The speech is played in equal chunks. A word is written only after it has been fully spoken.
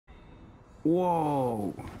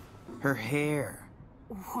Whoa. Her hair.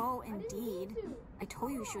 Whoa, indeed. I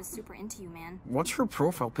told you she was super into you, man. What's her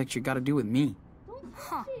profile picture got to do with me?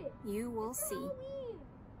 Huh. You will see.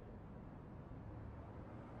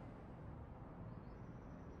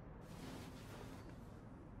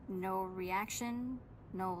 No reaction?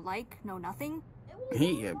 No like? No nothing?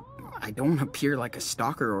 Hey, I don't appear like a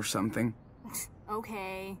stalker or something.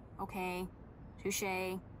 Okay.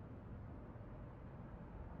 Touché.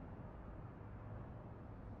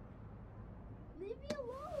 Leave me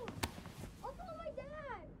alone! I'll call my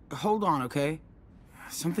dad! Hold on, okay?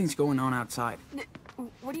 Something's going on outside.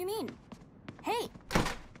 What do you mean? Hey!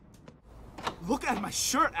 Look at my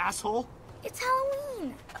shirt, asshole! It's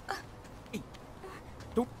Halloween! Hey,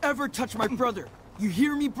 don't ever touch my brother! You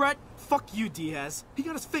hear me, Brett? Fuck you, Diaz. He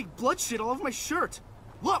got his fake blood shit all over my shirt.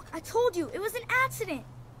 Look! I told you, it was an accident.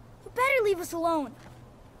 You better leave us alone.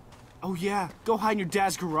 Oh yeah, go hide in your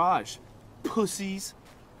dad's garage. Pussies.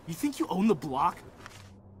 You think you own the block?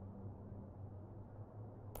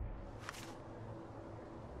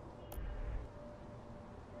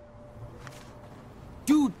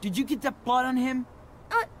 Dude, did you get that blood on him?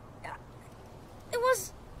 It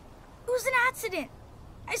was an accident.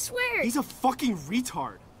 I swear. He's a fucking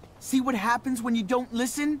retard. See what happens when you don't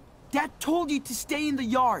listen? Dad told you to stay in the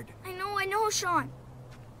yard. I know, Sean.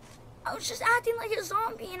 I was just acting like a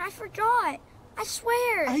zombie and I forgot. I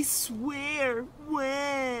swear. I swear.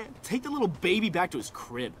 Wah. Take the little baby back to his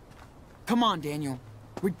crib. Come on, Daniel.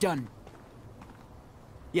 We're done.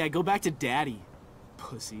 Yeah, go back to daddy.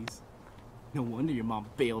 Pussies. No wonder your mom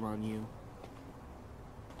bailed on you.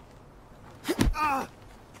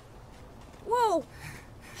 Whoa!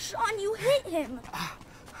 Sean, you hit him!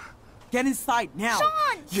 Get inside now.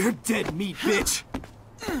 Sean! You're dead meat, bitch!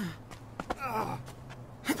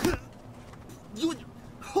 You and your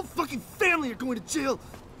whole fucking family are going to jail,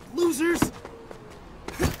 losers!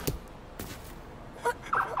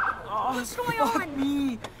 What's going Fuck on?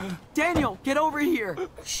 me. Daniel, get over here.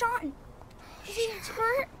 Sean, is he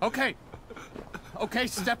hurt? Okay,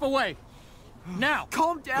 step away. Now!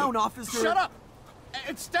 Calm down, officer. Shut up!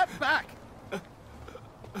 And step back!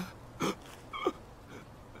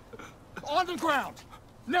 On the ground!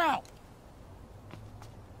 Now!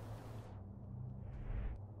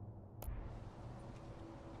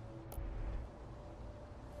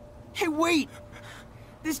 Hey, wait!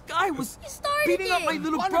 This guy was He started beating up my it.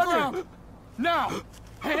 little On the brother. ground! Now!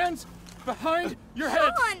 Hands behind your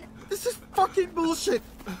head! Sean! This is fucking bullshit.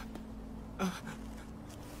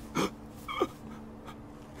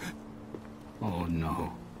 Oh,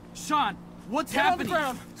 no. Sean, what's Get on the happening?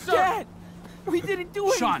 ground, sir. Dad, we didn't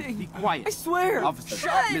do Sean, anything. be quiet. I swear. Officer,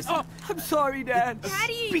 Shut listen. up. I'm sorry, Dad.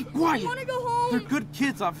 Daddy! Be quiet. I want to go home! They're good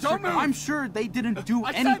kids, officer. Don't move. I'm sure they didn't do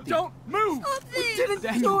I anything. said don't move! Stop this! Didn't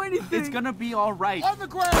Daniel, do anything. it's gonna be all right. On the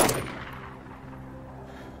ground!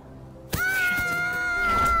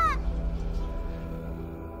 Ah!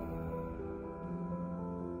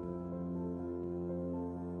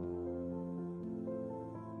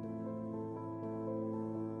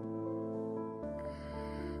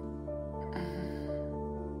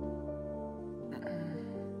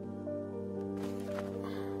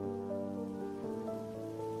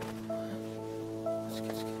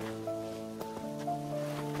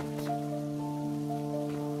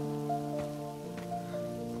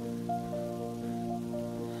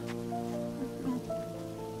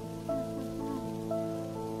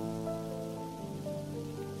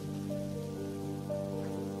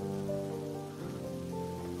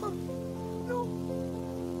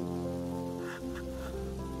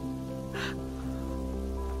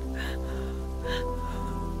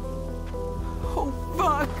 Oh,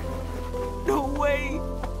 fuck. No way.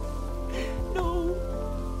 No.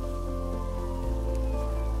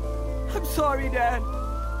 I'm sorry, Dad.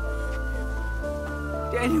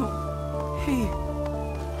 Daniel. Hey.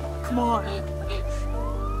 Come on.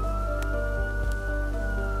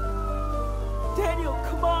 Daniel,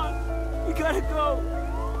 come on. We gotta go.